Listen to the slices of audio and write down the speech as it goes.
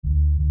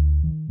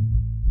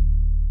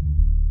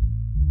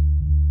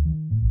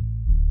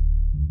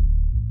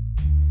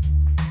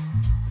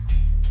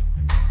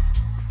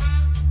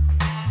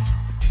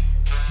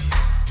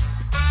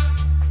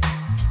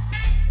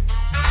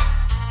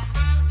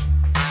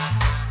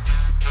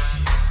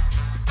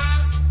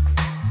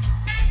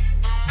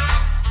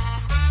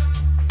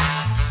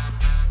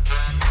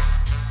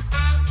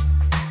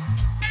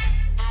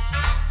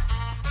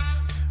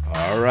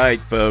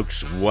right,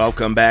 folks,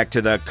 welcome back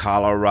to the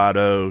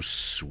Colorado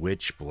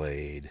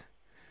Switchblade.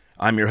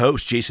 I'm your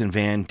host, Jason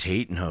Van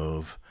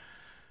Tatenhove.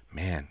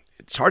 Man,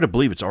 it's hard to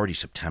believe it's already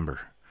September.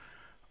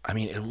 I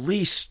mean, at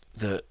least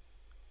the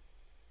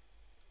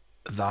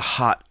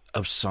hot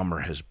of summer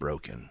has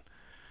broken.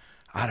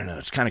 I don't know,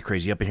 it's kind of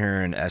crazy. Up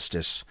here in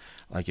Estes,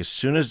 like as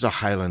soon as the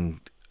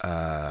Highland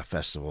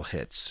Festival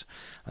hits,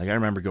 like I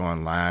remember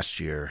going last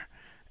year,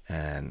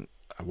 and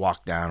I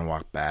walked down and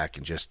walked back,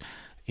 and just,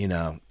 you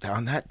know,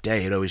 on that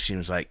day, it always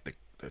seems like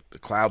the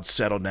clouds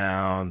settle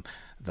down,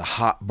 the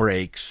hot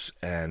breaks,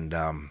 and,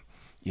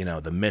 you know,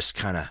 the mist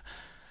kind of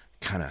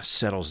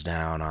settles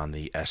down on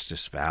the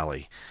Estes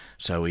Valley.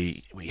 So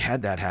we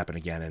had that happen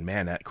again, and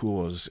man, that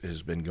cool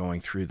has been going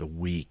through the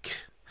week.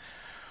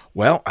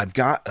 Well, I've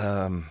got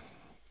a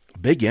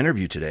big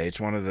interview today.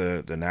 It's one of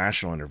the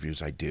national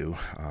interviews I do.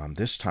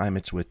 This time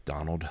it's with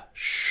Donald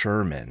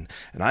Sherman,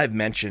 and I've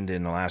mentioned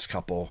in the last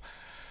couple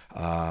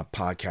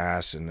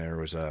podcasts, and there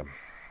was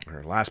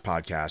last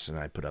podcast, and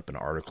I put up an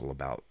article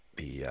about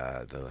the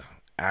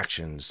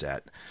actions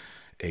that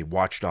a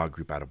watchdog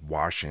group out of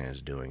Washington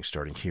is doing,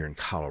 starting here in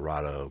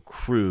Colorado,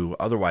 CREW,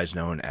 otherwise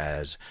known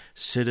as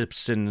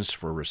Citizens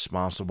for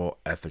Responsible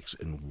Ethics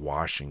in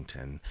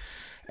Washington.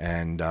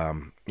 And,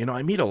 you know,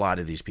 I meet a lot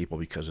of these people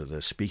because of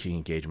the speaking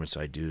engagements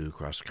I do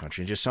across the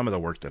country, and just some of the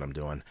work that I'm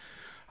doing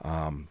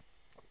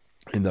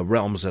in the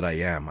realms that I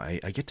am.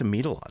 I get to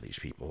meet a lot of these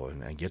people,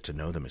 and I get to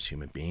know them as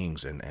human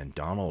beings, and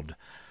Donald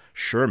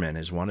Sherman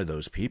is one of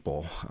those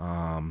people.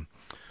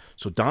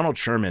 So Donald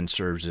Sherman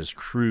serves as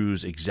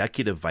CREW's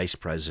executive vice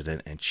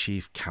president and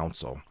chief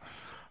counsel.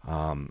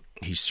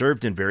 He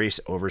served in various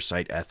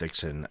oversight,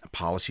 ethics, and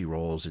policy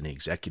roles in the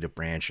executive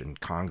branch and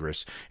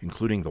Congress,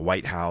 including the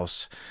White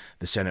House,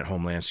 the Senate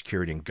Homeland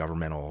Security and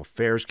Governmental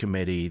Affairs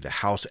Committee, the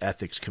House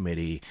Ethics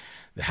Committee,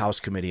 the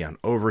House Committee on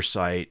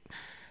Oversight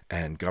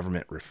and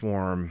Government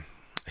Reform.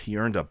 He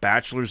earned a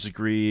bachelor's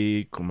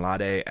degree, cum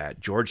laude, at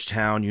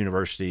Georgetown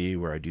University,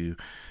 where I do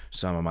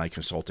some of my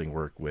consulting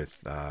work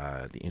with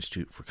the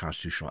Institute for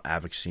Constitutional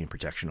Advocacy and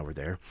Protection over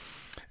there,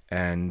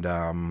 and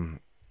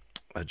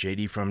a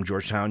JD from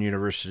Georgetown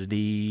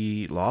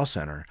University Law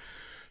Center.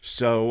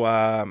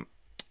 So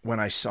when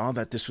I saw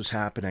that this was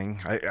happening,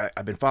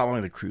 I've been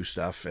following the CREW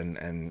stuff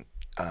and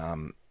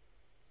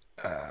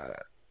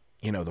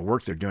you know, the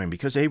work they're doing,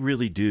 because they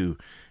really do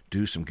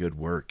some good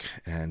work.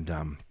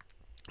 And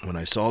when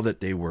I saw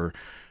that they were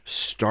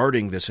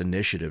starting this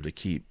initiative to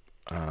keep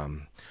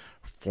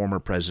former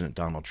President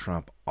Donald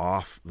Trump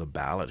off the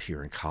ballot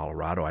here in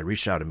Colorado, I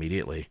reached out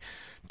immediately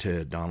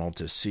to Donald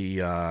to see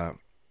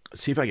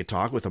if I could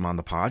talk with him on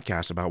the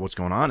podcast about what's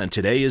going on. And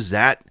today is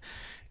that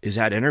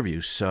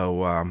interview.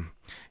 So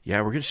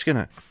yeah, we're just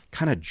gonna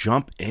kind of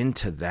jump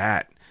into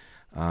that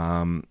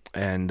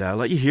and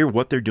let you hear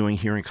what they're doing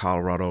here in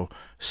Colorado,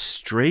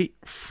 straight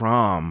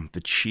from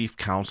the chief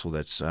counsel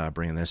that's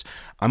bringing this.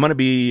 I'm going to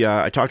be,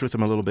 I talked with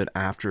him a little bit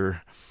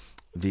after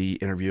the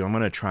interview. I'm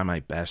going to try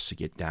my best to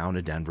get down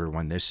to Denver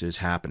when this is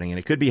happening. And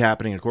it could be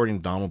happening, according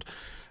to Donald,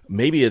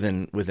 maybe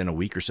within a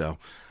week or so,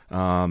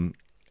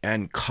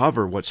 and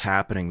cover what's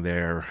happening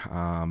there,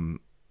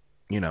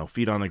 you know,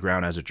 feet on the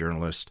ground as a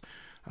journalist,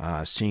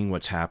 seeing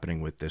what's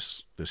happening with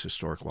this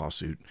historic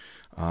lawsuit.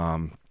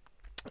 So,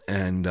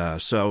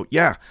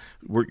 yeah,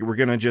 we're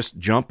going to just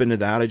jump into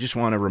that. I just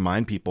want to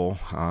remind people,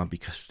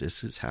 because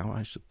this is how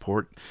I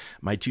support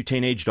my two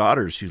teenage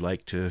daughters who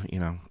like to,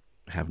 you know,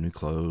 have new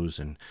clothes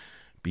and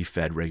be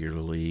fed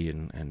regularly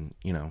and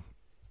you know,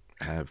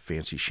 have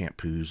fancy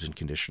shampoos and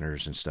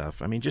conditioners and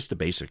stuff. I mean, just the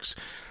basics.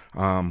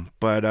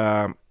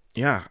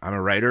 Yeah, I'm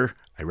a writer.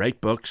 I write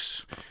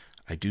books.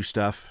 I do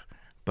stuff.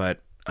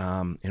 But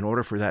in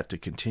order for that to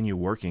continue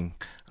working,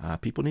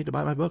 people need to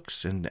buy my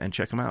books and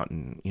check them out.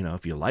 And, you know,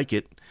 if you like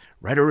it,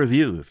 write a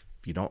review. If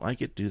you don't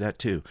like it, do that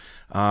too.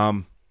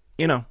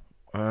 You know,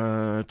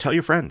 tell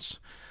your friends.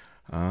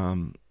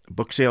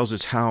 Book sales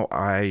is how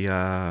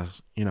I,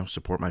 you know,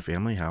 support my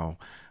family, how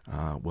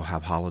we'll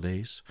have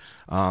holidays.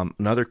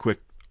 Another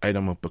quick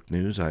item of book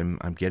news, I'm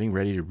getting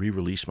ready to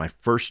re-release my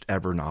first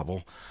ever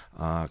novel,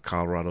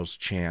 Colorado's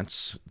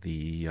Chance,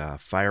 The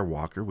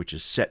Firewalker, which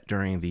is set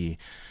during the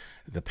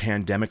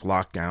pandemic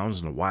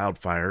lockdowns and the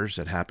wildfires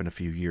that happened a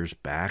few years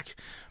back.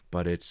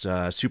 But it's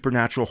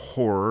supernatural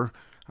horror.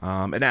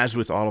 And as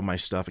with all of my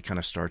stuff, it kind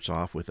of starts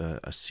off with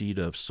a seed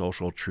of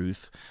social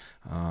truth.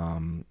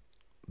 In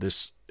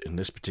this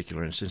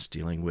particular instance,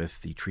 dealing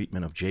with the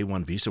treatment of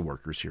J-1 visa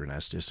workers here in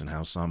Estes, and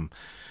how some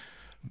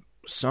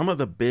of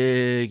the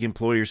big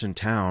employers in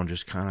town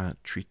just kind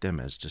of treat them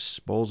as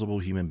disposable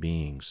human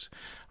beings.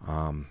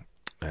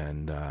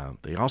 And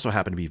they also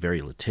happen to be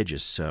very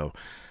litigious. So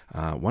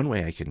one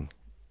way I can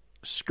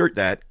skirt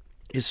that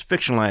is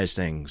fictionalize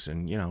things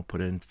and, you know,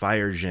 put in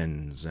fire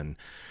djinns and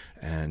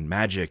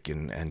magic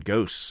and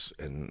ghosts.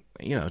 And,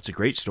 you know, it's a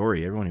great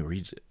story. Everyone who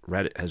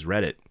has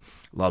read it,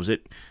 loves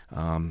it.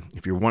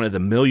 If you're one of the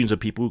millions of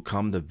people who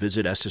come to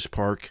visit Estes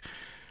Park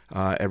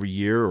every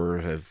year, or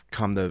have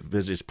come to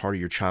visit as part of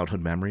your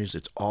childhood memories,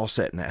 it's all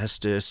set in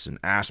Estes and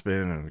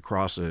Aspen and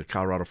across the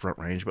Colorado Front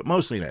Range, but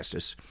mostly in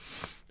Estes.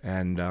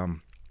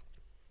 And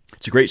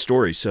it's a great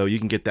story. So you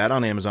can get that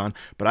on Amazon.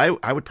 But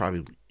I would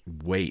probably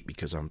wait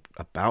because I'm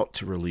about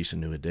to release a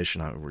new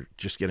edition. We're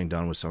just getting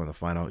done with some of the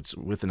final. It's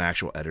with an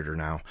actual editor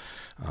now.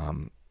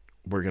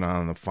 Working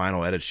on the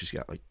final edit. She's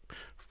got like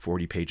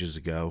 40 pages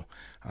to go.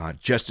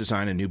 Just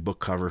designed a new book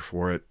cover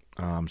for it.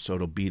 So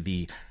it'll be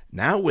the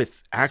now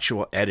with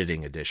actual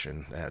editing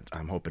edition that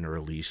I'm hoping to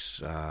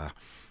release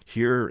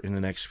here in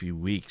the next few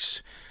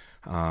weeks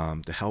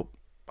to help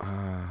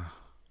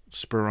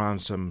spur on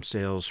some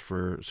sales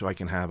for so I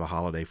can have a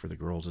holiday for the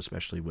girls,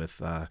 especially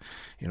with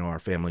our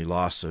family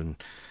loss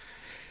and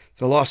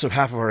the loss of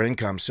half of our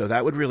income. So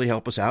that would really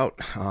help us out.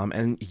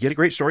 And you get a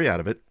great story out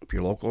of it. If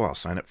you're local, I'll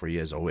sign up for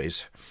you as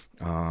always.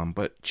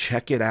 But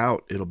check it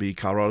out. It'll be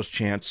Colorado's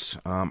Chance.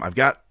 I've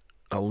got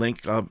a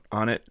link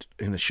on it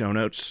in the show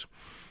notes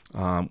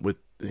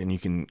and you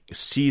can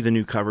see the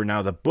new cover.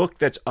 Now, the book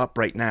that's up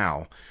right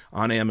now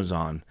on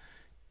Amazon,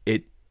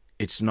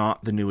 it's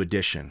not the new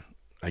edition.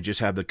 I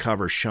just have the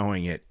cover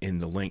showing it in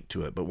the link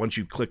to it. But once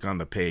you click on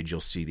the page, you'll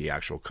see the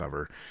actual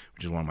cover,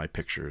 which is one of my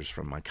pictures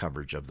from my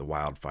coverage of the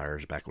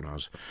wildfires back when I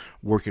was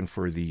working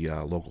for the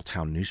local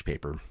town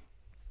newspaper.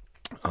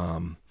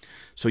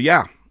 So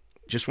yeah,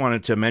 just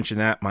wanted to mention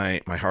that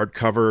my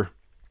hardcover,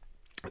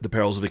 The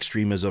Perils of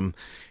Extremism,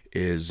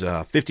 is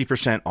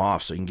 50%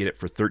 off, so you can get it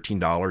for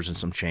 $13 and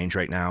some change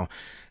right now.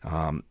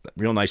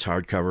 Real nice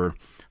hardcover.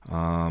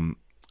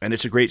 And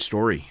it's a great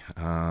story.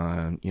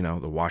 The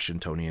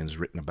Washingtonians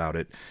written about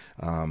it.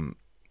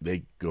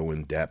 They go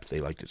in depth.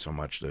 They liked it so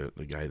much, the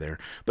guy there.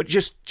 But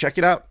just check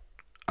it out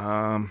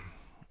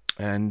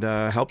and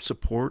help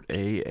support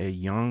a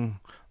young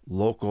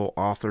local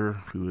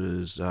author who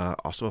is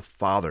also a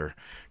father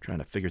trying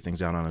to figure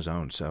things out on his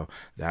own. So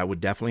that would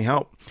definitely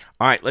help.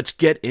 All right, let's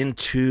get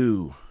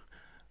into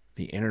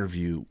the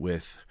interview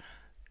with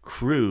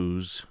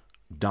Crew's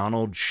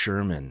Donald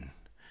Sherman,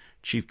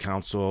 Chief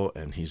Counsel,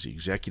 and he's the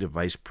Executive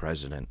Vice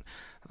President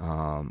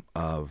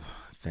of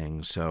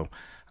things. So,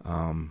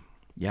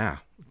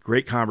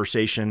 great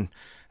conversation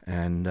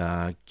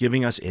and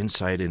giving us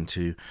insight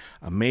into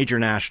a major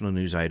national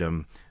news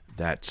item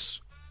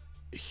that's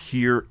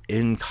here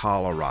in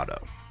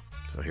Colorado.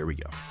 So here we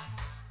go.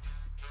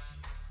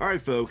 All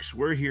right, folks,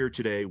 we're here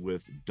today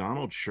with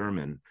Donald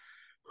Sherman,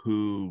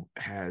 who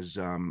has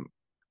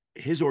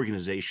his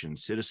organization,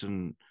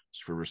 Citizens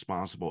for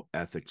Responsible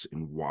Ethics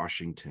in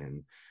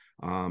Washington,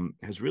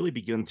 has really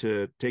begun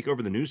to take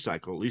over the news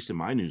cycle, at least in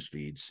my news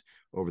feeds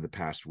over the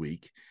past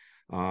week.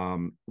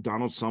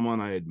 Donald's someone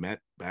I had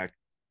met back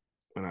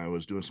when I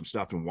was doing some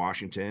stuff in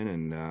Washington,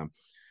 and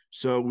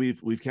so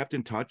we've kept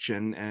in touch,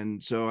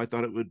 and so I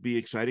thought it would be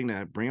exciting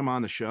to bring him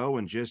on the show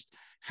and just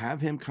have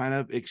him kind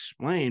of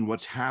explain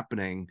what's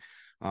happening,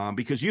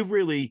 because you've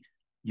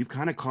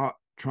kind of caught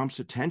Trump's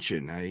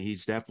attention.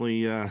 He's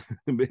definitely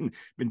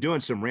been doing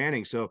some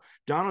ranting. So,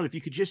 Donald, if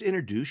you could just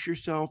introduce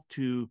yourself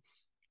to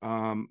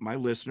my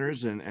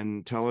listeners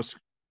and tell us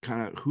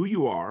kind of who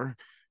you are,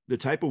 the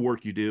type of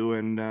work you do,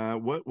 and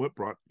what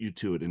brought you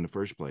to it in the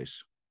first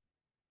place.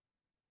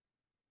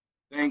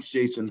 Thanks,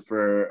 Jason,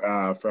 for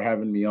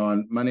having me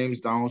on. My name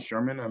is Donald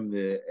Sherman. I'm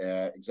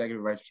the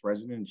Executive Vice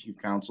President and Chief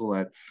Counsel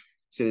at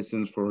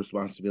Citizens for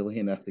Responsibility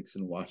and Ethics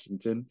in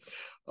Washington,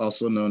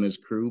 also known as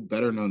Crew,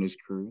 better known as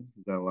Crew.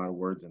 We've got a lot of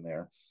words in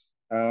there.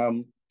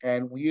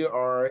 And we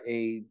are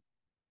a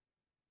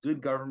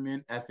good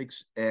government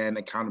ethics and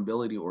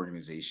accountability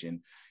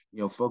organization,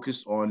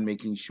 focused on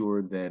making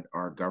sure that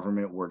our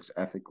government works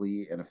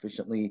ethically and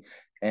efficiently,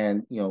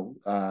 and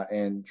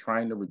and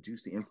trying to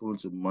reduce the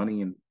influence of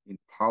money in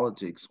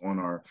politics on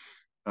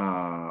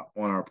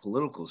our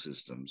political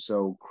system.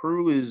 So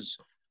Crew is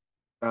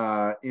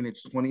in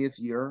its 20th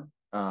year.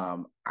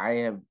 I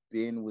have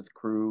been with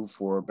Crew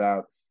for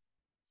about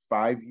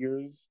 5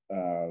 years,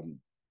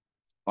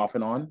 off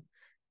and on,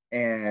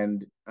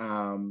 and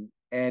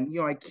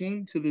I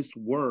came to this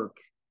work,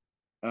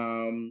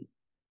 um,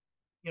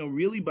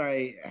 really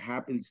by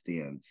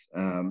happenstance.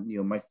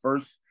 My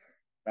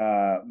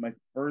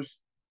first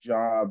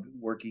job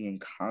working in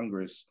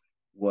Congress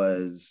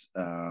was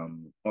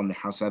on the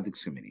House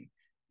Ethics Committee,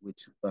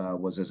 which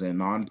was as a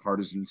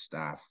nonpartisan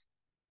staffer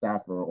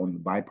on the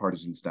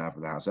bipartisan staff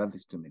of the House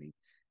Ethics Committee,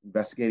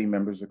 investigating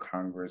members of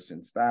Congress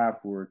and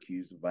staff who were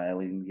accused of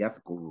violating the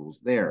ethical rules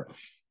there.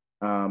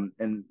 And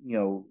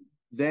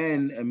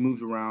then I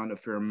moved around a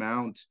fair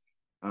amount,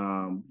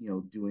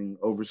 doing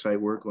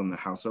oversight work on the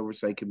House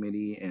Oversight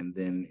Committee and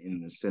then in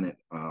the Senate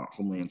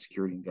Homeland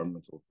Security and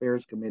Governmental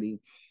Affairs Committee.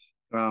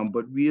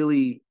 But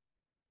really,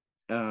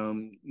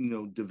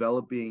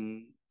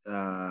 developing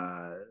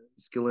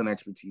skill and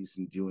expertise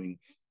in doing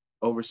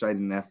oversight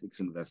and ethics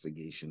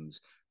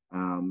investigations.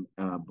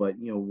 But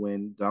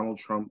when Donald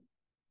Trump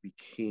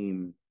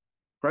became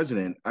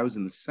president, I was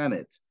in the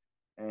Senate,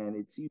 and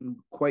it seemed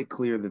quite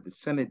clear that the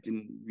Senate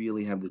didn't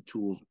really have the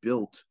tools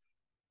built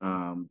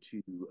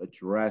to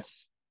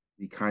address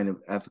the kind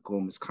of ethical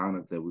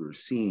misconduct that we were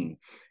seeing.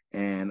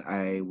 And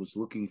I was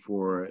looking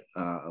for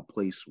a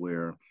place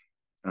where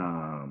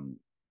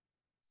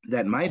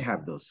that might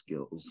have those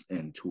skills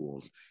and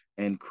tools.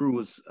 and Crew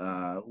was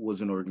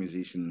an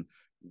organization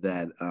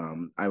that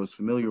I was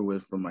familiar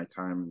with from my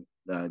time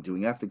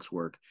doing ethics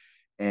work,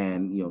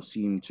 and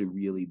seemed to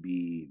really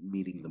be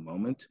meeting the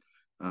moment.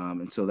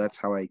 And so that's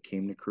how I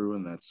came to Crew,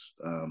 and that's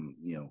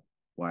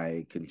why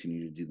I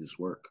continue to do this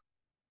work.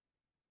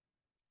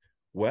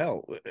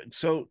 Well,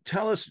 so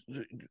tell us,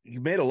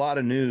 you made a lot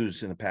of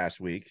news in the past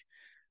week.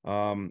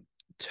 Um,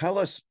 Tell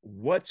us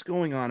what's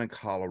going on in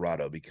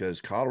Colorado,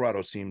 because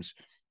Colorado seems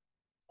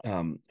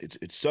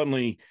it's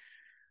suddenly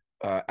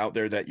out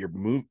there that you're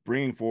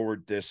bringing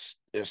forward this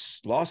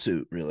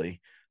lawsuit,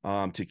 really,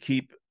 to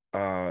keep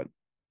the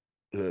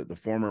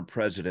former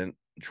president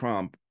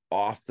Trump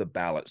off the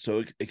ballot.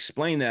 So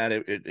explain that.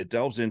 It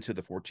delves into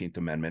the 14th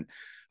Amendment,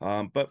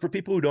 but for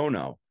people who don't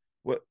know,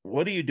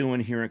 what are you doing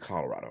here in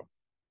Colorado?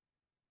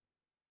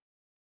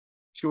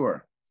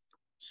 Sure.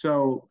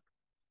 So,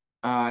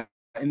 uh,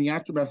 in the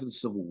aftermath of the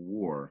Civil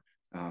War,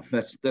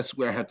 that's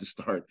where I have to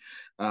start.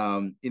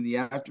 In the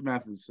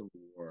aftermath of the Civil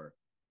War,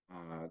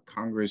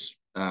 Congress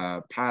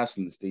passed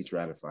and the states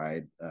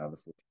ratified the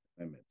 14th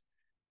Amendment.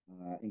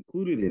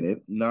 Included in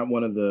it, not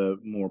one of the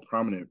more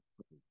prominent,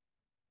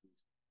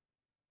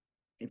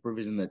 a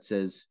provision that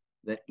says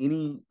that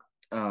any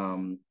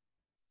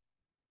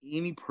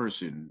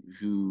person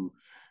who,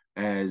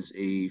 as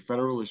a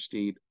federal or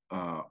state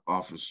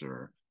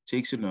officer,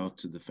 takes an oath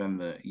to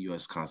defend the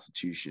U.S.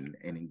 Constitution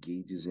and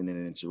engages in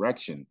an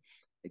insurrection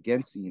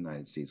against the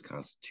United States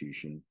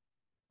Constitution,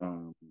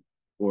 um,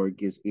 or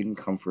gives any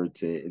comfort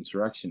to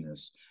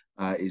insurrectionists,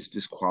 is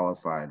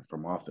disqualified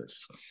from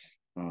office.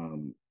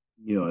 Um,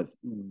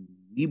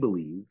 we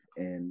believe,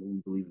 and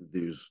we believe that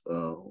there's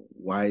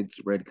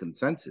widespread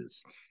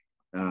consensus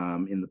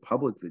in the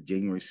public that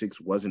January 6th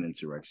was an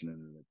insurrection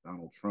and that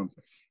Donald Trump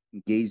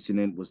engaged in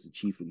it, was the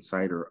chief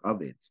inciter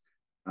of it.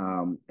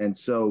 And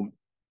so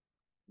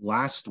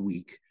last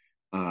week,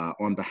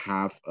 on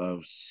behalf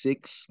of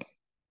six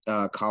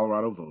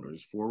Colorado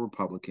voters, four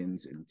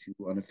Republicans and two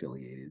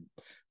unaffiliated,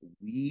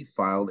 we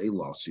filed a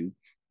lawsuit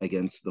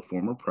against the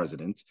former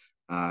president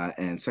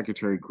and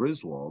Secretary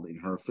Griswold in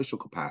her official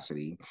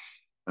capacity,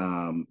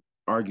 um,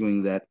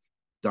 arguing that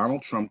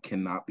Donald Trump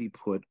cannot be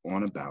put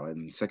on a ballot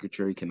and the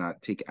secretary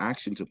cannot take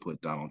action to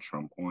put Donald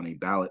Trump on a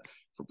ballot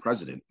for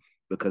president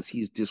because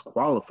he's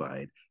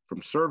disqualified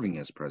from serving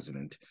as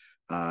president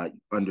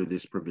under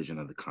this provision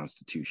of the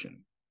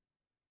Constitution.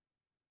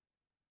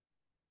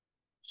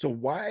 So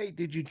why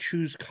did you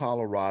choose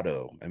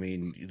Colorado? I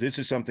mean, this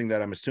is something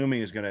that I'm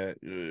assuming is going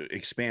to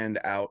expand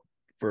out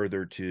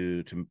further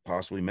to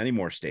possibly many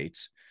more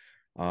states.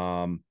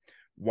 Um,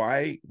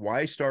 why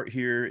start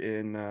here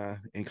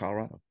in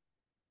Colorado?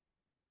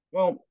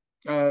 Well,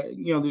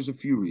 there's a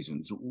few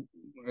reasons.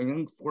 I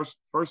think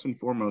first and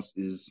foremost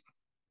is,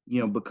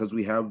 because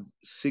we have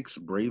six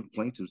brave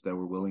plaintiffs that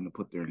were willing to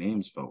put their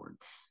names forward.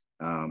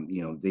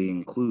 They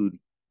include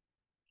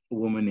a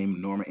woman named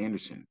Norma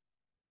Anderson,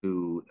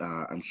 who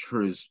I'm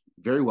sure is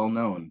very well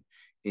known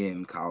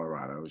in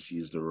Colorado.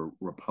 She's the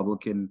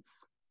Republican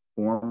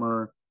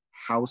former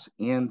House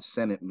and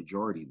Senate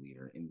majority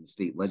leader in the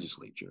state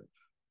legislature.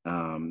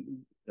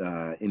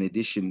 In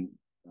addition,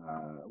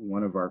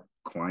 one of our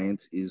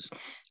clients is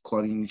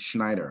Claudine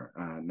Schneider.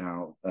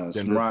 Now, Denver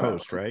Smrata.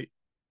 Post, right?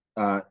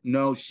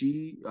 No,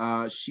 she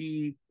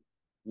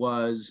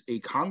was a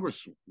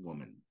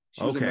congresswoman.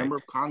 She was a Okay. member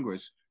of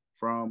Congress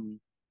from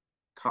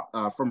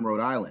from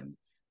Rhode Island.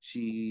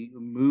 She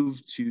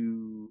moved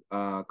to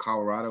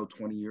Colorado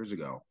 20 years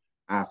ago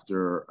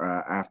after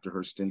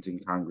her stint in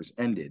Congress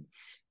ended.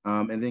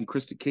 And then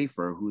Krista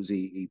Kafer, who is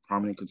a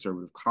prominent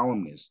conservative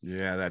columnist,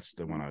 Yeah, that's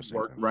the one I was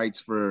thinking of. writes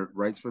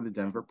for the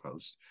Denver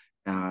Post,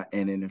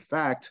 and in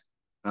fact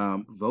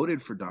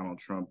voted for Donald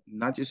Trump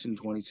not just in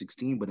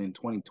 2016 but in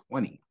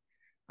 2020,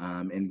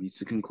 and reached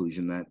the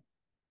conclusion that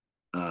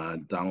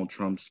Donald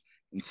Trump's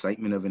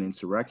incitement of an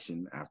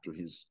insurrection after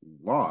his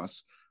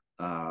loss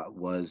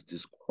was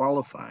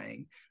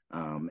disqualifying,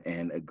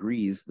 and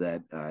agrees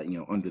that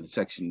under the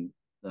Section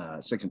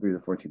 3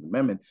 of the 14th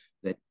Amendment,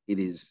 that it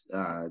is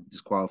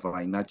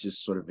disqualifying not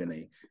just sort of in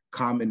a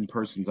common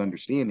person's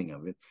understanding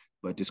of it,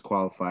 but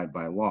disqualified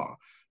by law.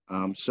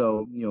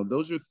 So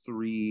those are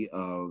three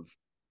of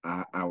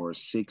our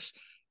six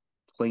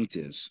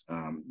plaintiffs.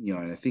 And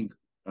I think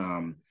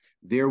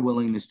their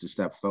willingness to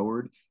step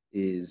forward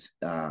is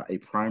a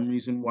prime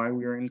reason why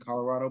we are in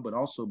Colorado, but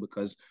also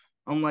because,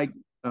 unlike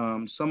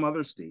some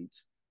other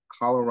states,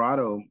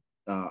 Colorado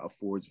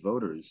affords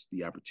voters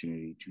the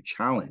opportunity to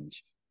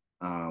challenge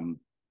um,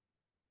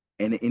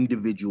 an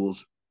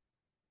individual's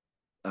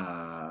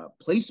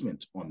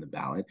placement on the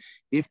ballot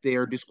if they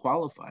are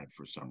disqualified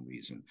for some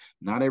reason.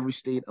 Not every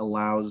state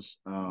allows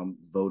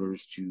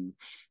voters to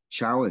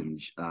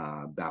challenge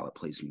ballot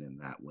placement in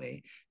that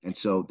way. And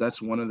so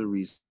that's one of the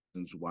reasons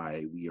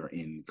why we are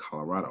in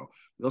Colorado.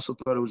 We also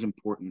thought it was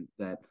important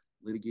that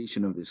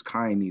litigation of this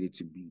kind needed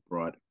to be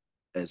brought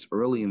as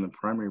early in the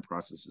primary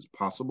process as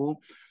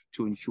possible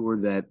to ensure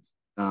that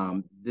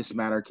this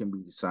matter can be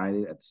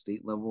decided at the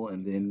state level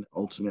and then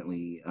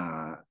ultimately,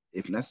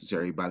 if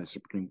necessary, by the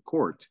Supreme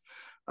Court.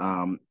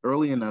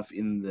 early enough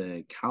in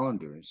the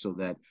calendar so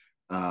that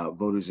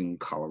voters in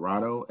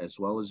Colorado, as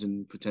well as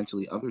in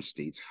potentially other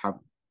states, have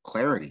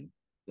clarity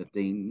that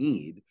they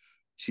need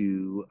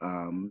to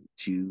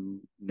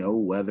know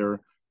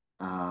whether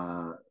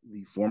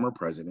the former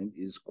president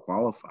is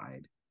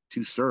qualified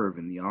to serve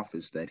in the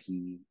office that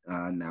he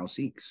now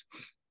seeks.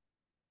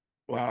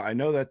 Well, I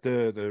know that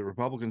the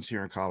Republicans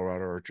here in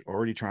Colorado are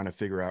already trying to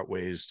figure out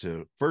ways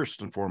to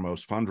first and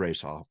foremost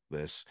fundraise off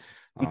this,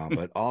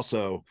 but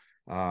also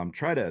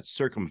try to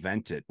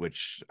circumvent it.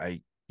 Which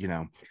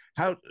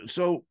how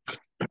so.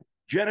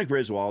 Jenna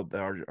Griswold,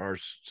 our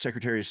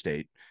Secretary of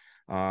State,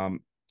 um,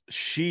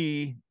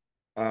 she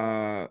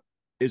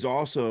is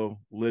also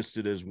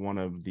listed as one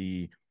of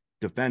the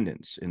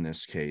defendants in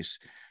this case.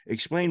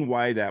 Explain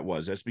why that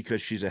was. That's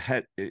because she's a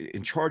head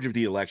in charge of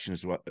the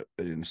elections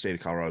in the state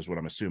of Colorado is what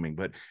I'm assuming.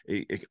 But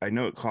I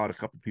know it caught a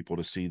couple of people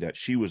to see that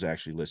she was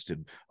actually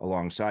listed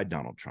alongside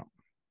Donald Trump.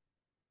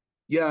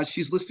 Yeah,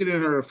 she's listed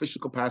in her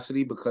official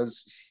capacity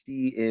because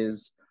she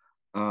is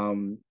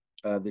um,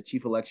 the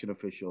chief election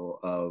official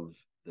of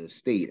the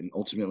state and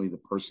ultimately the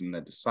person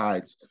that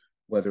decides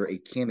whether a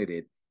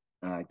candidate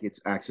gets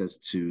access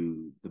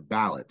to the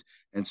ballot.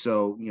 And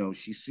so,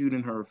 she sued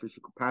in her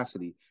official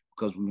capacity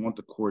because we want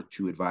the court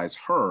to advise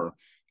her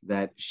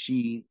that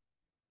she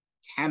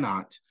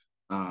cannot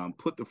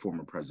put the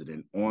former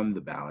president on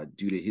the ballot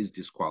due to his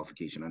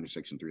disqualification under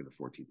Section 3 of the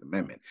 14th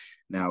Amendment.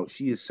 Now,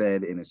 she has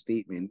said in a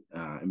statement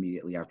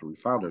immediately after we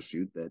filed our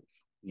suit that,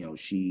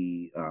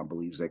 she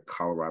believes that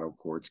Colorado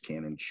courts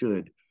can and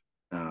should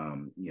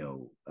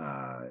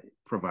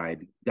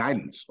provide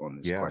guidance on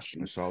this Yeah, I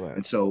question. saw that.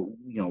 And so,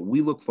 we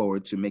look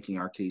forward to making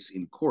our case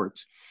in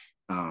court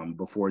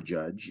before a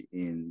judge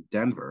in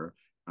Denver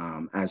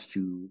as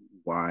to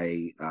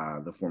why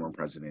the former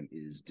president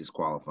is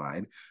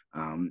disqualified.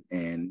 And,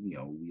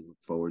 we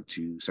look forward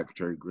to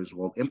Secretary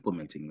Griswold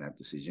implementing that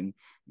decision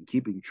and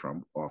keeping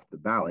Trump off the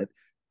ballot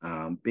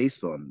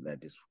based on that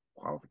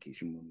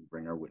disqualification when we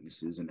bring our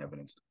witnesses and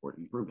evidence to court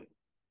and prove it.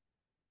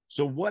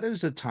 So, what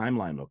does the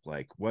timeline look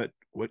like? What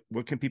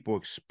can people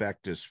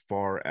expect as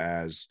far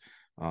as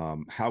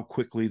how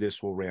quickly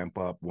this will ramp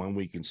up? When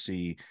we can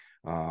see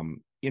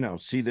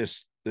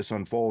this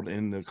unfold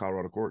in the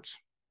Colorado courts?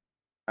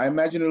 I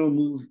imagine it'll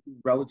move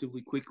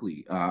relatively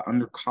quickly.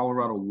 Under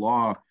Colorado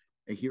law,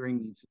 a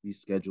hearing needs to be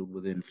scheduled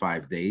within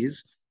 5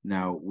 days.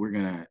 Now we're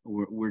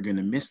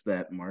gonna miss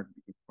that mark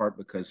in part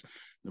because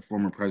the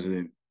former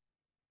president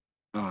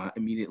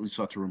immediately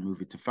sought to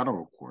remove it to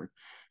federal court.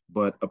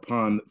 But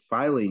upon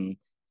filing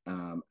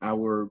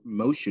our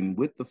motion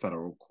with the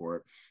federal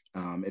court,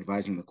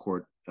 advising the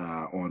court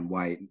on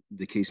why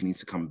the case needs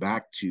to come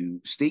back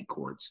to state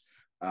courts,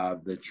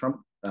 the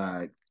Trump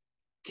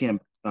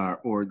camp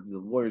or the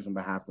lawyers on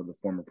behalf of the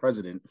former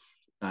president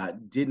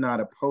did not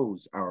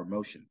oppose our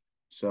motion.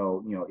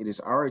 So, it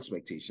is our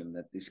expectation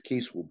that this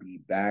case will be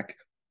back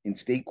in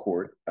state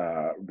court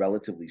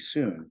relatively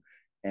soon.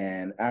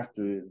 And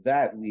after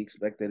that, we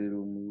expect that it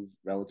will move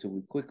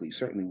relatively quickly.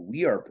 Certainly,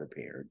 we are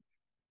prepared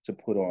to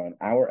put on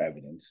our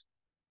evidence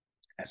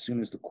as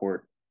soon as the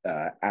court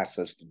asks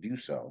us to do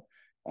so.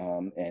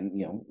 And,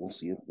 we'll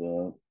see if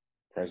the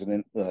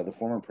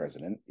former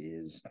president,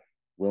 is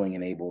willing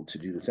and able to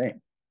do the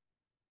same.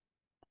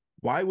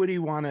 Why would he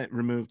want it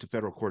removed to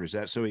federal court? Is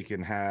that so he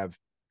can have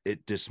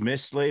it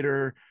dismissed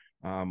later?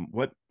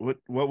 What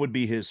would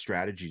be his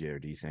strategy there?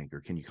 Do you think,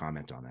 or can you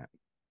comment on that?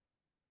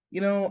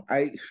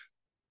 I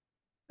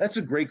That's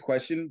a great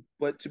question,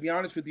 but to be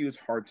honest with you, it's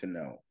hard to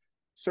know.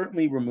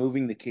 Certainly,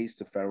 removing the case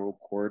to federal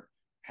court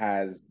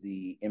has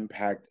the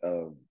impact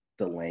of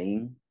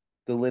delaying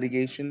the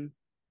litigation,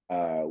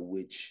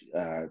 which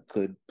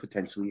could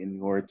potentially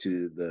inure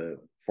to the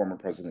former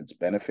president's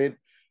benefit.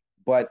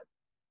 But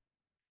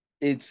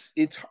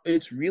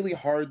it's really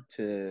hard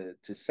to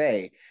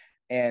say.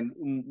 And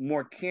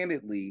more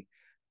candidly,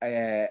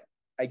 I,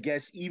 I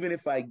guess even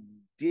if I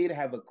did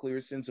have a clear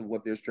sense of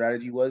what their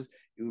strategy was,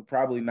 it would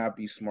probably not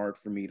be smart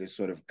for me to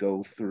sort of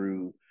go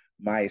through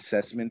my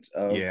assessment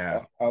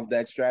Yeah. of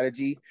that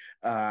strategy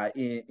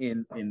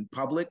in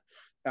public.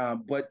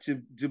 But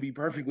to be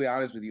perfectly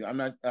honest with you, I'm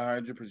not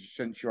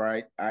 100%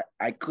 sure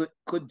I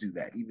could do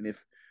that, even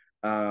if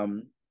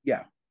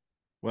yeah.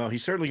 Well, he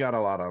certainly got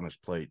a lot on his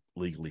plate,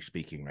 legally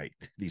speaking, right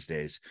these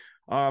days.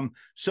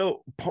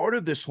 So part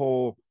of this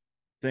whole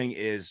thing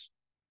is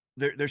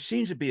there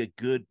seems to be a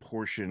good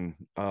portion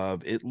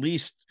of at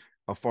least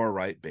a far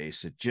right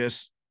base that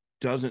just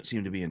doesn't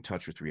seem to be in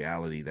touch with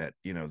reality. That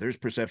there's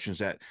perceptions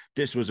that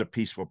this was a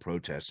peaceful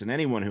protest, and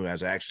anyone who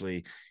has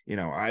actually,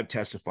 I've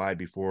testified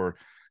before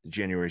the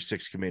January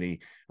 6th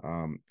committee.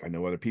 I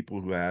know other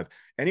people who have.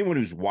 Anyone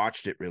who's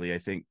watched it really, I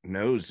think,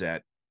 knows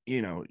that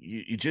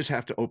you just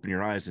have to open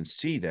your eyes and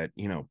see that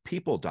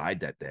people died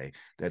that day,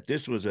 that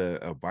this was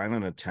a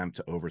violent attempt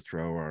to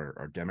overthrow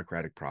our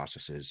democratic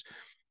processes.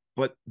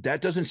 But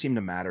that doesn't seem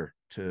to matter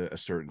to a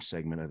certain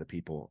segment of the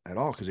people at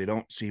all, because they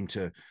don't seem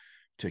to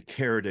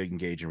care to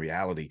engage in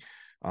reality.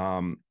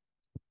 um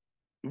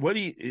what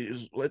do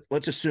you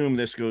let's assume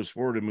this goes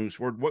forward and moves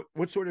forward.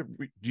 What sort of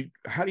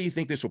how do you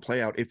think this will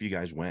play out if you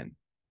guys win?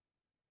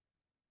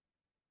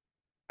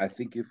 I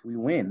think if we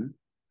win,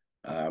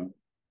 um,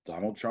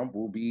 Donald Trump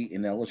will be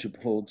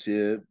ineligible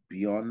to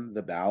be on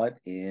the ballot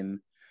in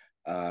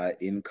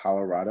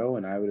Colorado,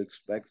 and I would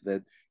expect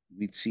that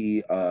we'd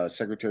see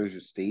secretaries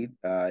of state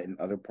in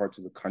other parts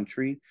of the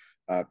country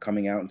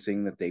coming out and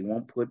saying that they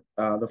won't put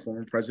the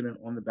former president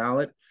on the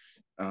ballot,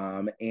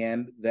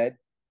 and that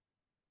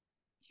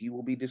he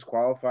will be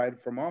disqualified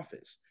from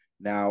office.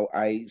 Now,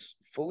 I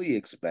fully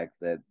expect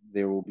that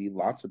there will be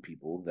lots of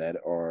people that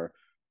are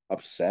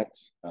upset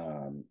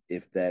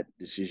if that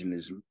decision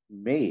is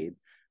made.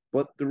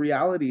 But the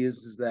reality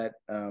is that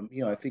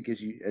I think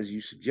as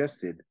you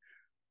suggested,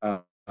 uh,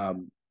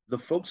 um, the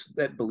folks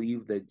that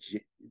believe that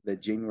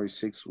that January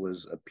 6th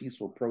was a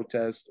peaceful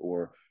protest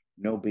or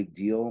no big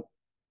deal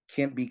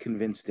can't be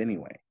convinced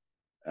anyway,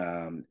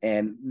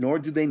 and nor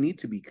do they need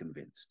to be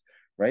convinced.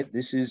 Right?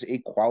 This is a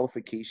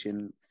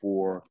qualification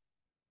for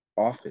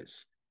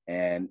office,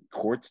 and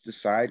courts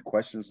decide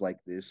questions like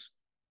this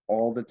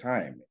all the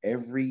time.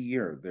 Every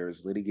year,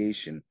 there's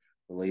litigation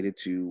related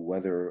to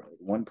whether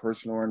one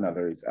person or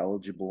another is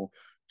eligible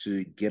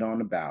to get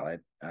on a ballot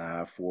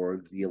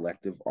for the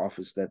elective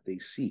office that they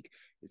seek.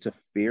 It's a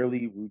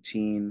fairly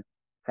routine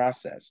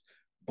process.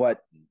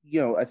 But,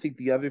 I think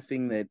the other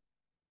thing that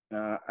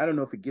I don't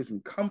know if it gives me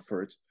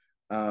comfort,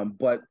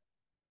 but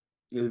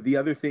the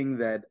other thing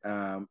that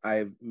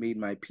I've made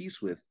my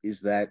peace with is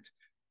that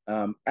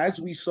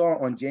as we saw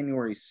on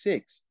January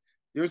 6th,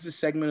 there's a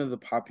segment of the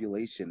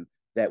population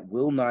that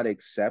will not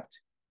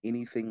accept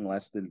anything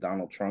less than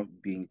Donald Trump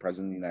being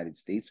president of the United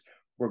States,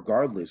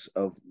 regardless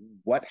of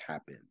what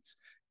happens.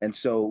 And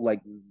so,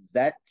 like,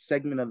 that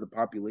segment of the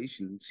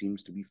population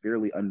seems to be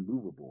fairly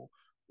unmovable,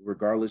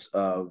 regardless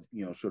of,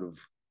 sort of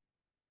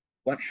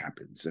what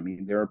happens. I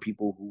mean, there are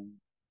people who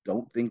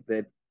don't think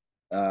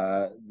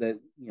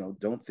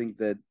don't think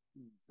that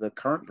the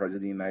current president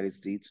of the United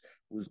States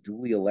was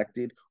duly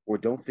elected, or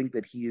don't think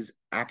that he is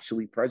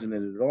actually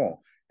president at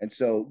all. And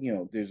so,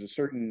 there's a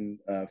certain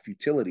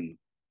futility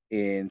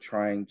in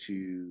trying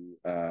to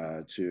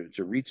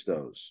reach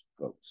those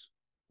folks.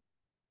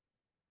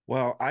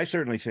 Well, I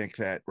certainly think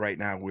that right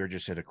now we're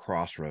just at a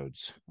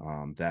crossroads.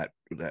 That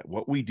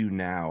what we do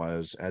now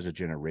as a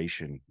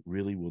generation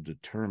really will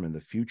determine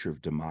the future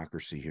of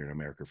democracy here in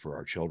America for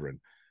our children.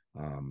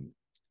 Um,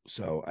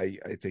 so I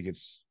think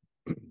it's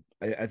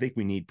I think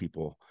we need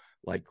people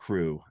like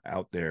Crew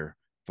out there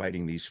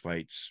fighting these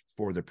fights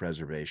for the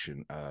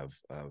preservation of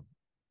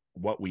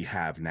what we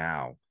have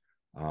now.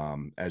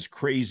 As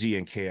crazy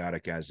and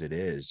chaotic as it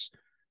is,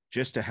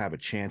 just to have a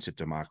chance at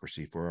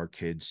democracy for our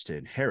kids to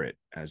inherit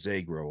as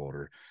they grow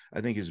older,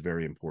 I think is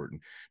very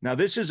important. Now,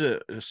 this is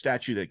a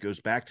statute that goes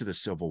back to the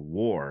Civil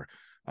War.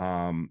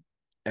 And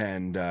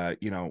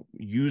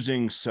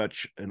using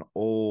such an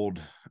old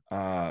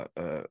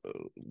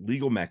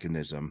legal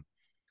mechanism,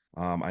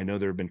 I know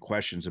there have been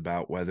questions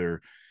about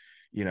whether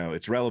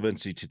its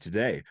relevancy to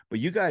today. But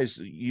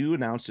you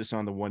announced this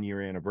on the 1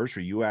 year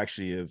anniversary. You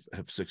actually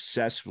have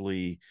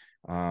successfully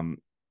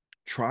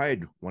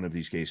tried one of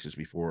these cases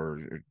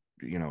before,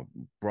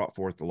 brought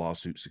forth the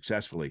lawsuit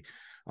successfully.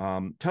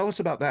 Tell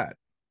us about that.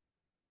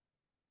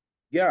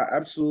 Yeah,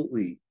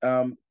 absolutely.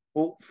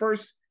 Well,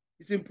 first,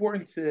 it's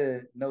important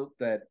to note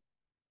that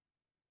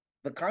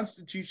the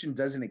Constitution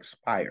doesn't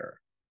expire,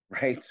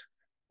 right?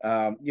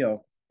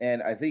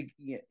 And I think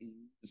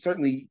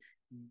certainly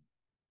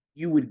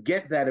you would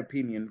get that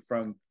opinion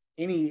from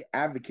any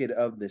advocate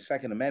of the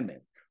Second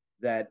Amendment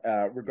that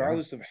Yeah.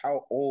 regardless of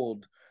how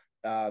old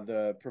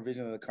the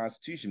provision of the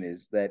Constitution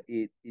is, that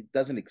it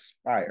doesn't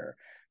expire.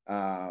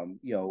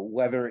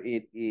 Whether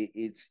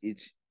it's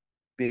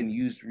been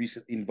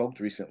invoked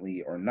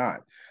recently or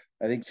not.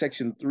 I think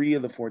Section 3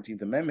 of the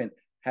 14th Amendment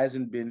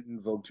hasn't been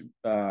invoked,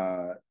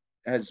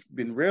 has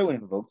been rarely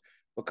invoked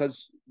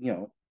because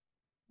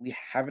we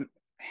haven't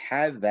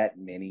had that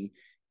many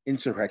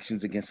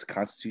insurrections against the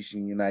Constitution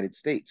of the United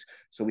States,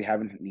 so we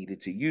haven't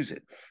needed to use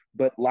it.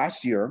 But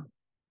last year,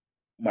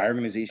 my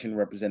organization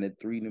represented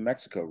three New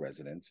Mexico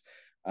residents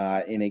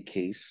in a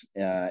case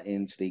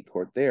in state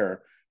court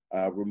there,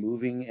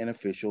 removing an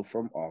official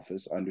from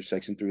office under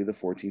Section 3 of the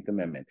 14th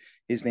Amendment.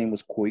 His name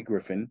was Coy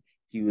Griffin.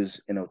 He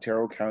was an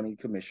Otero County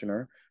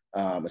commissioner,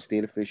 a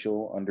state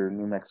official under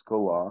New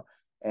Mexico law,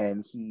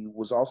 and he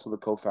was also the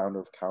co founder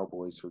of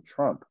Cowboys for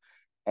Trump.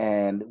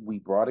 And we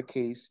brought a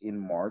case in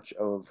March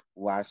of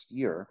last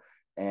year.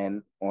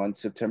 And on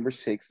September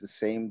 6th, the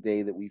same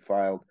day that we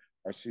filed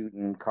our suit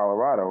in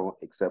Colorado,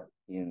 except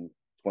in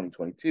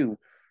 2022,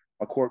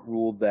 a court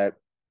ruled that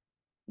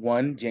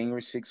one,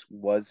 January 6th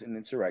was an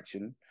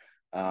insurrection,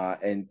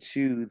 and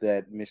two,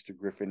 that Mr.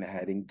 Griffin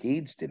had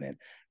engaged in it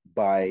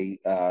by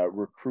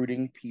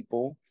recruiting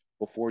people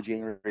before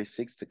January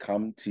 6th to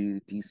come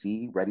to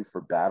DC ready for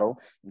battle,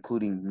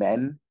 including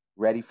men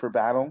ready for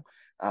battle,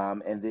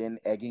 and then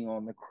egging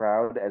on the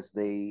crowd as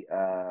they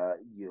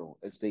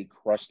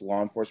crushed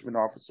law enforcement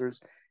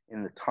officers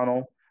in the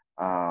tunnel,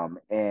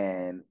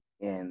 and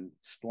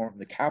stormed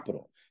the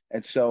Capitol.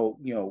 And so,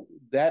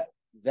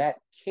 that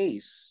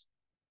case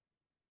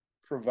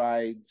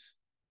provides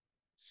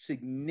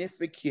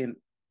significant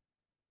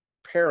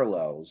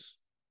parallels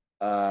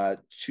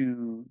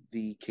to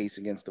the case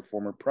against the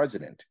former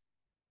president.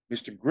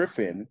 Mr.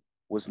 Griffin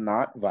was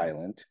not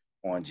violent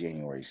on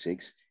January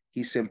 6th.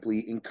 He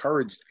simply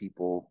encouraged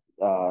people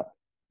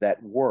that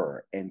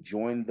were and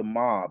joined the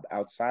mob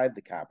outside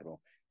the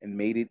Capitol and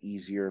made it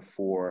easier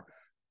for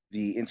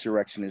the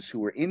insurrectionists who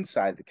were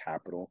inside the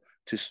Capitol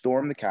to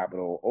storm the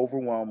Capitol,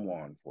 overwhelm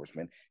law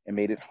enforcement, and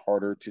made it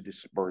harder to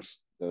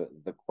disperse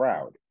the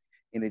crowd.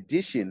 In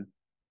addition,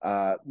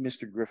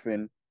 Mr.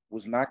 Griffin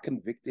was not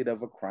convicted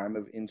of a crime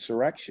of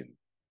insurrection.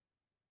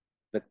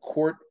 The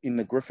court in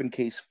the Griffin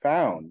case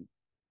found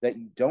that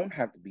you don't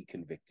have to be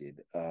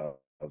convicted of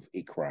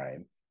a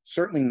crime,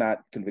 certainly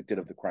not convicted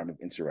of the crime of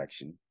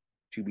insurrection,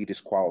 to be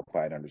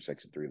disqualified under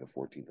Section 3 of the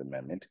 14th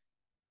Amendment.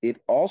 It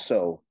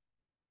also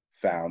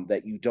found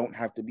that you don't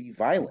have to be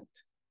violent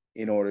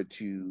in order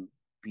to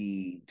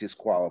be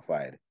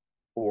disqualified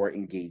for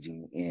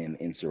engaging in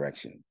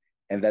insurrection,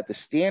 and that the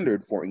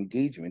standard for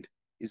engagement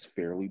is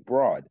fairly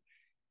broad.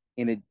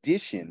 In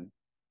addition,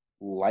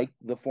 like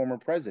the former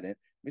president,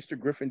 Mr.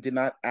 Griffin did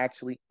not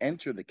actually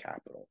enter the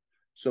Capitol.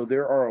 So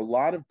there are a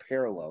lot of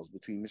parallels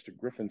between Mr.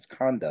 Griffin's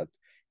conduct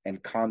and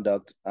the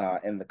conduct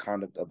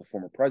of the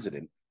former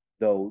president,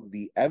 though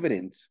the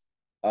evidence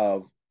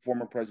of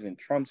former President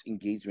Trump's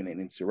engagement in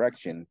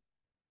insurrection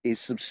is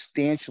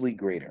substantially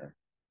greater,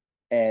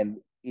 and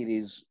it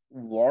is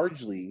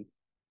largely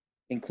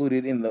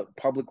included in the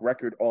public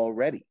record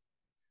already.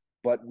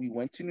 But we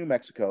went to New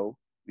Mexico,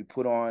 we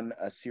put on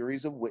a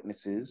series of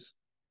witnesses,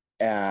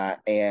 and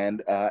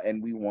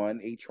we won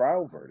a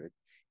trial verdict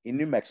in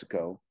New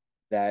Mexico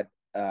that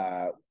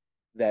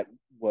that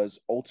was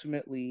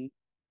ultimately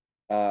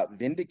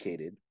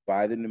vindicated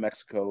by the New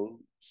Mexico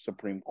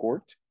Supreme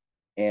Court,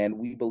 and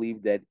we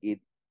believe that it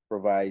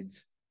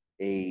provides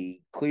a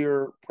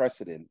clear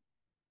precedent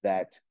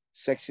that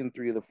Section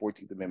 3 of the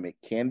 14th Amendment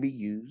can be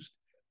used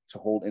to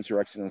hold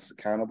insurrectionists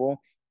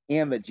accountable,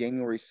 and that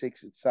January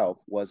 6th itself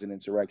was an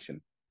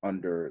insurrection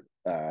under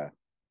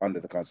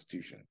the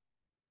Constitution.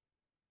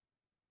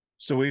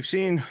 So we've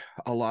seen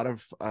a lot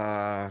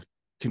of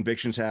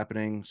convictions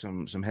happening,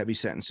 some heavy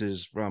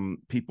sentences from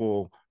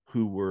people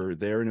who were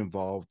there and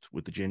involved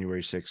with the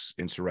January 6th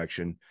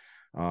insurrection.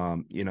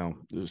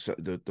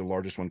 The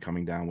largest one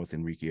coming down with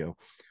Enriqueo.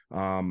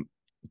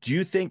 Do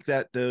you think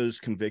that those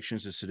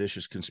convictions of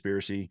seditious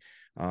conspiracy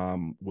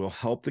will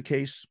help the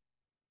case?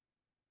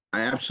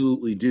 I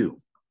absolutely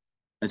do.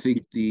 I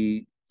think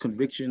the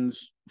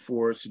convictions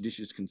for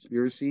seditious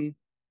conspiracy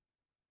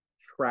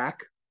track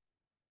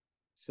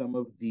some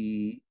of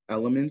the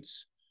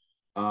elements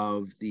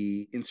of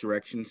the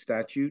insurrection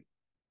statute.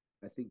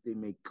 I think they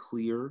make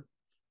clear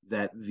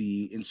that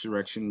the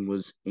insurrection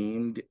was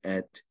aimed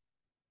at,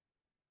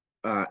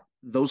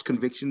 those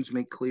convictions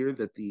make clear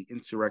that the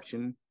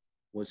insurrection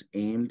was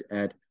aimed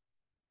at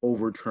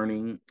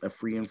overturning a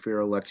free and fair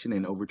election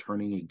and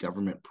overturning a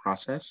government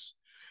process,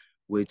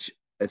 which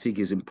I think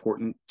is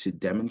important to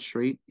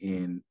demonstrate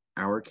in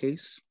our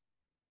case.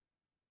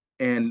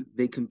 And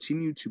they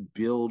continue to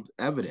build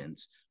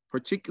evidence,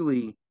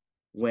 particularly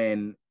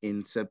when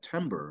in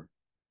September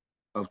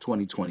of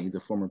 2020, the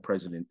former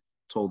president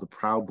told the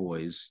Proud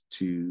Boys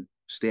to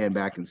stand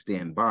back and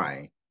stand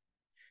by.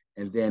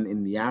 And then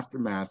in the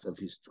aftermath of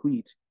his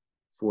tweet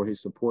for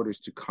his supporters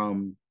to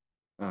come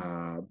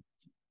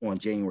on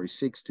January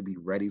 6th to be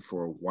ready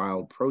for a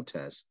wild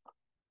protest,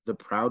 the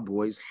Proud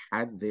Boys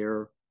had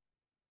their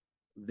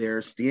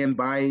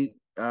standby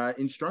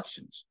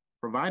instructions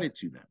provided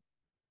to them.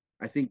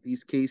 I think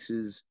these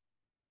cases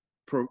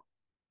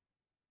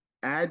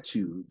add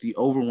to the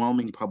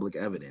overwhelming public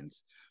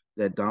evidence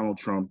that Donald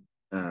Trump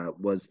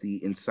was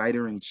the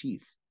insider in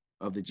chief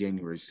of the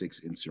January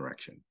 6th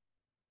insurrection.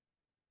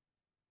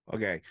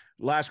 Okay.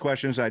 Last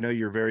questions. I know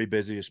you're very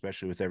busy,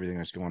 especially with everything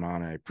that's going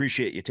on. I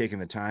appreciate you taking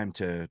the time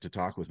to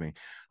talk with me.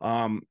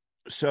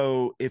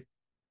 So if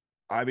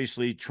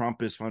obviously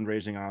Trump is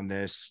fundraising on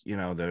this,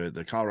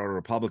 the Colorado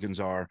Republicans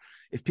are,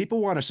 if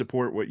people want to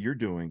support what you're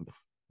doing,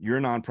 you're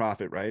a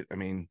nonprofit, right? I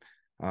mean,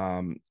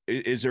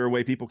 is there a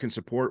way people can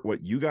support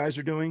what you guys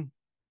are doing?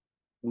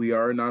 We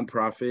are a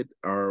nonprofit.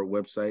 Our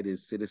website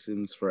is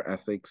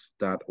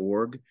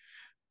citizensforethics.org.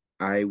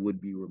 I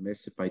would be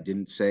remiss if I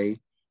didn't say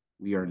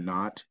we are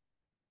not,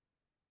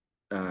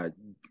 uh,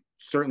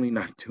 certainly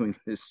not doing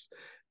this,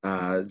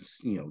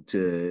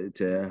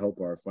 to help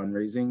our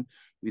fundraising.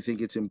 We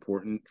think it's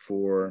important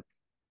for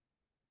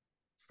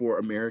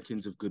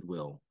Americans of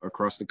goodwill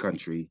across the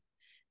country,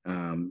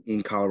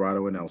 in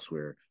Colorado and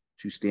elsewhere,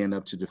 to stand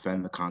up to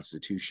defend the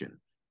Constitution.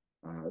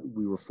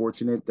 We were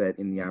fortunate that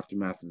in the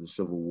aftermath of the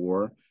Civil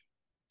War,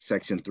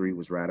 Section 3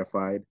 was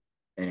ratified,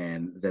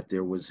 and that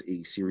there was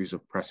a series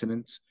of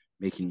precedents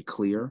making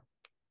clear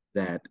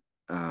that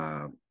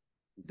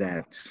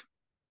that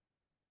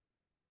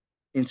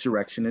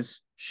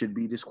insurrectionists should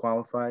be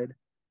disqualified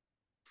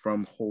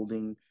from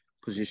holding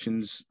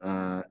positions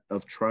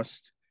of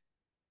trust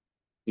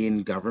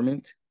in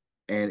government.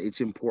 And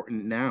it's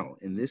important now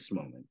in this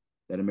moment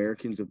that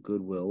Americans of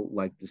goodwill,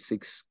 like the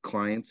six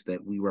clients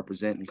that we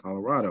represent in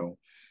Colorado,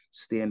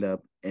 stand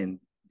up and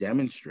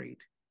demonstrate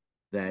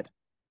that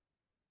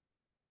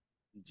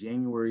the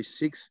January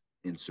 6th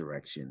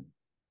insurrection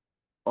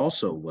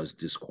also was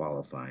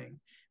disqualifying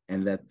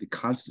and that the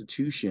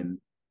Constitution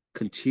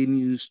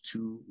continues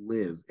to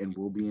live and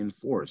will be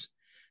enforced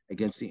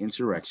against the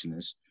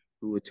insurrectionists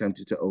who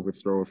attempted to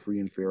overthrow a free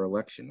and fair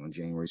election on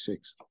January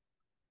 6th.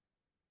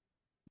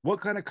 What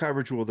kind of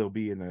coverage will there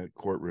be in the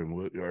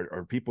courtroom?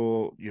 Are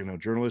people,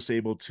 journalists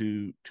able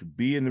to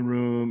be in the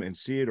room and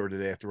see it, or do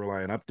they have to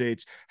rely on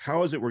updates?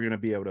 How is it we're going to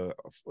be able to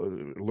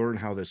learn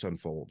how this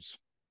unfolds?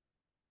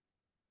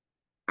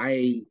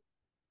 I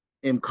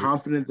am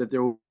confident that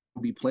there will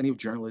be plenty of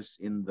journalists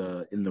in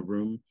the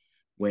room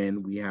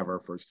when we have our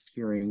first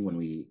hearing, when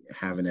we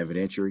have an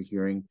evidentiary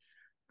hearing.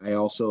 I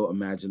also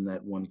imagine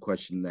that one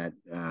question that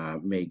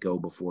may go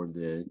before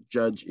the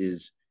judge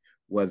is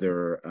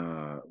whether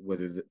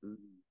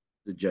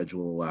the judge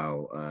will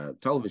allow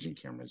television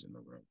cameras in the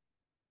room.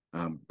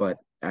 But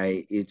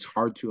it's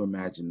hard to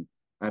imagine.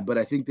 But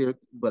I think there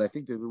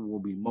will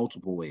be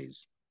multiple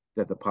ways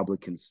that the public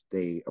can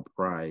stay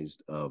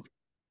apprised of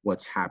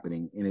what's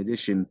happening. In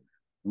addition,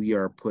 we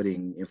are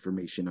putting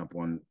information up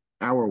on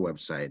our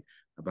website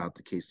about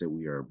the case that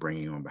we are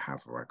bringing on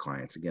behalf of our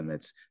clients. Again,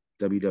 that's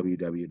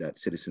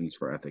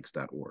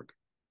www.citizensforethics.org.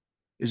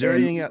 Is there And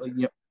anything else?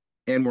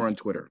 and we're on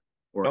Twitter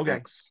or Okay.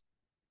 X.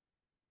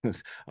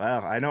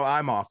 Well, I know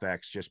I'm off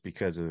X just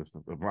because of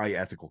my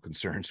ethical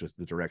concerns with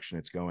the direction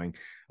it's going.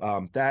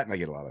 That and I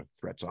get a lot of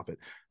threats off it.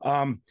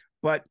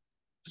 But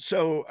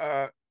so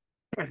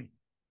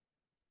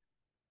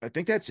I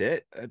think that's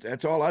it.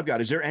 That's all I've got.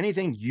 Is there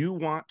anything you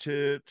want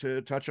to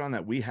touch on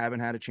that we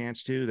haven't had a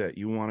chance to that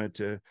you wanted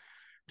to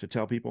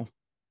tell people?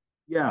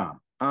 Yeah.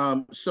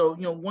 So,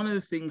 one of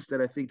the things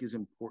that I think is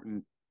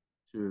important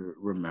to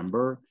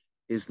remember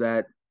is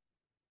that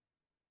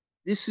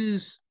this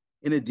is,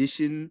 in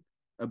addition,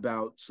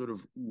 about sort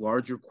of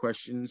larger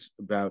questions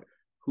about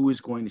who is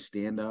going to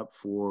stand up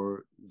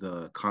for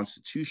the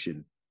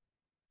Constitution.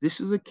 This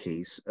is a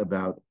case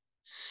about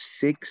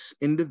six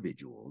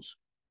individuals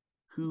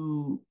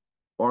who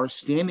are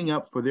standing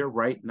up for their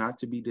right not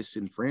to be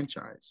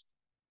disenfranchised.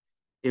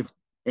 If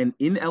an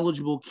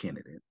ineligible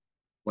candidate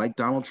like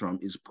Donald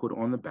Trump is put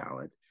on the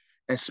ballot,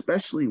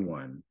 especially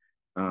one,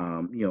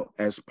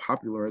 as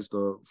popular as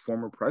the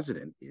former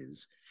president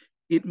is,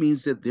 it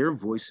means that their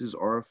voices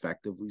are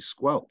effectively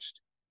squelched.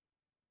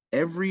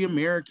 Every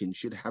American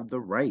should have the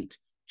right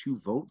to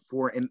vote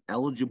for an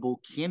eligible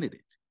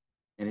candidate.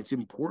 And it's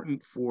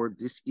important for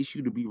this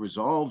issue to be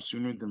resolved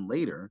sooner than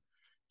later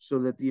so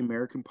that the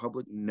American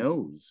public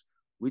knows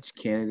which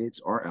candidates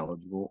are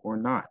eligible or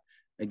not.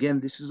 Again,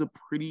 this is a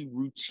pretty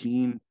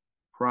routine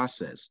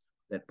process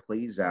that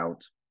plays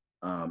out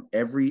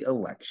every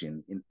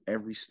election in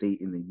every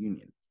state in the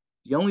union.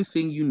 The only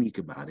thing unique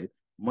about it,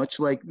 much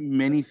like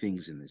many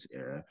things in this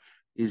era,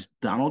 is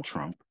Donald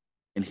Trump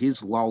and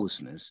his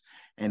lawlessness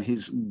and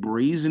his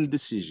brazen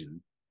decision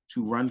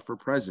to run for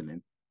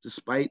president,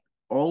 despite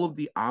all of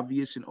the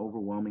obvious and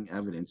overwhelming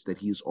evidence that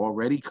he is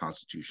already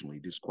constitutionally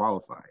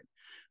disqualified.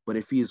 But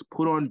if he is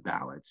put on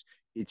ballots,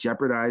 it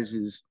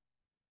jeopardizes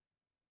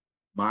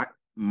my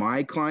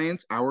my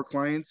clients, our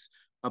clients'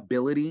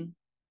 ability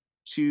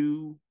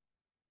to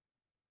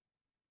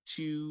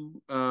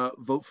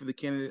vote for the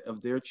candidate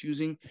of their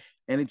choosing,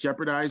 and it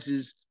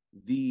jeopardizes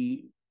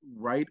the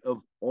right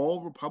of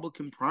all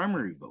Republican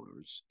primary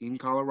voters in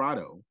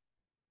Colorado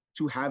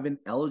to have an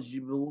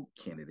eligible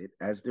candidate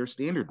as their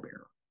standard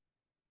bearer.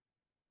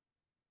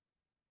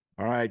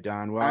 All right,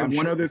 Don. Well, I I'm have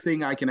one sure. other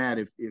thing I can add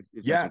if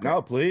that's Yeah, okay.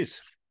 no,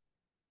 please.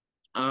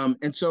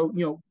 And so,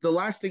 the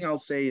last thing I'll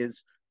say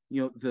is,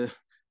 the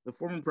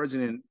former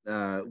president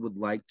would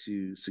like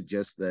to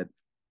suggest that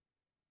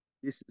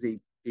this is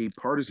a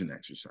partisan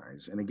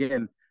exercise. And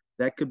again,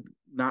 that could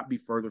not be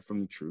further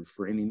from the truth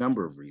for any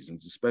number of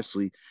reasons,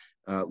 especially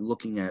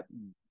looking at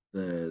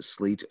the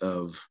slate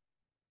of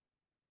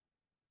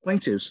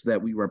plaintiffs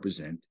that we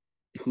represent,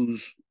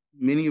 whose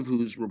many of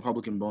whose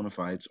Republican bona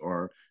fides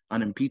are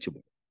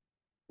unimpeachable.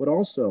 But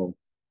also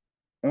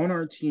on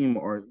our team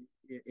are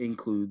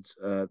includes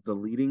the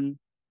leading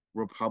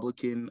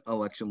Republican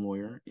election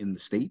lawyer in the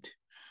state,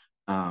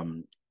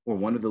 um, or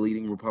one of the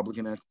leading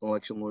Republican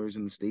election lawyers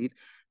in the state,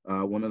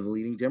 one of the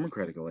leading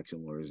Democratic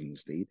election lawyers in the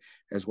state,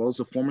 as well as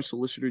the former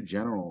Solicitor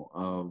General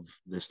of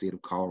the state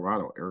of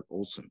Colorado, Eric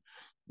Olson.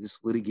 This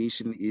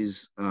litigation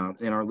is,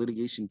 and our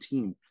litigation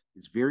team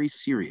is very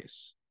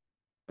serious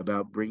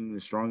about bringing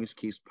the strongest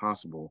case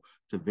possible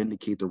to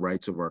vindicate the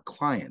rights of our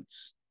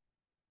clients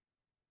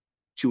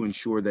to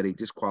ensure that a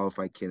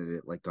disqualified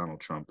candidate like Donald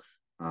Trump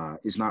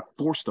is not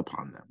forced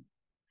upon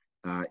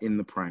them in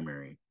the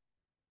primary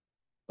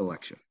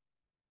election.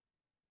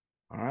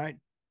 All right.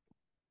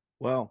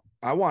 Well,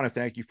 I want to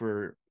thank you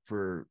for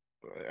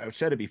I've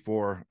said it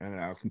before and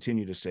I'll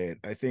continue to say it.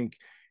 I think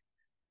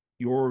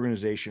your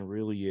organization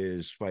really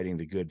is fighting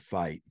the good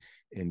fight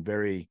in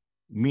very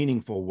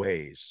meaningful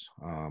ways.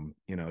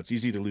 It's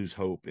easy to lose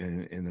hope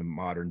in the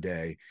modern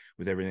day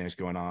with everything that's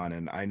going on.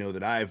 And I know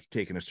that I've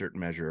taken a certain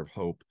measure of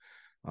hope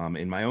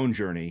in my own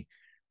journey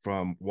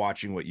from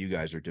watching what you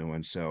guys are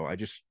doing. So I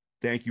just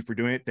thank you for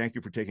doing it. Thank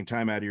you for taking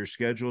time out of your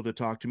schedule to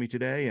talk to me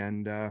today.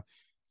 And I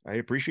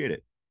appreciate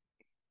it.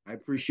 I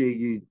appreciate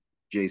you,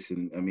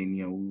 Jason. I mean,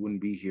 we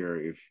wouldn't be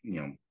here if,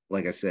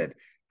 like I said,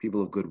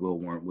 people of goodwill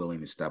weren't willing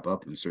to step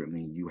up, and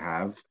certainly you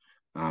have,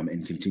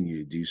 and continue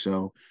to do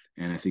so.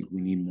 And I think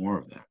we need more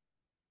of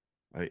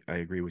that. I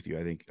agree with you.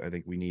 I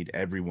think we need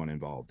everyone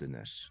involved in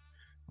this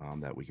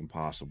that we can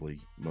possibly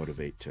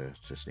motivate to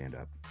stand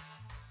up.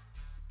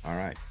 All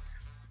right.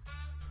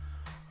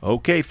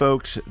 Okay,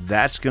 folks,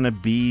 that's going to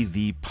be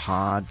the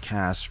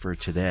podcast for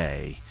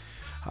today.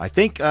 I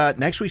think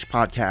next week's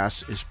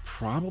podcast is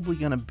probably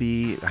going to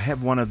be, I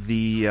have one of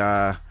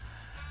the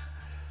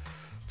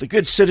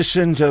good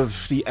citizens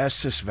of the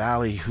Estes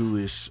Valley who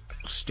is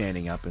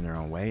standing up in their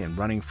own way and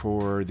running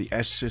for the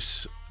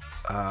Estes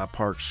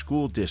Park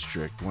School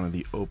District, one of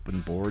the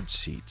open board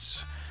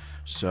seats.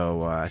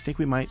 So I think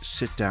we might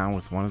sit down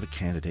with one of the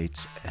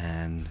candidates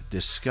and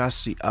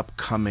discuss the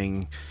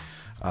upcoming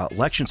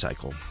election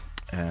cycle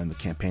and the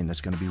campaign that's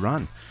going to be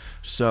run.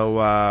 So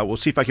we'll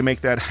see if I can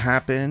make that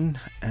happen,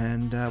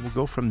 and we'll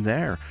go from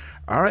there.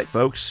 All right,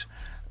 folks,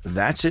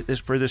 that's it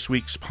for this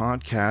week's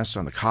podcast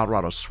on the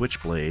Colorado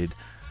Switchblade.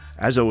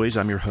 As always,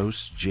 I'm your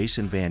host,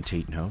 Jason Van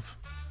Tatenhove.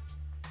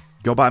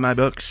 Go buy my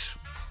books.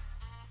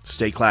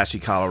 Stay classy,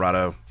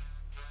 Colorado.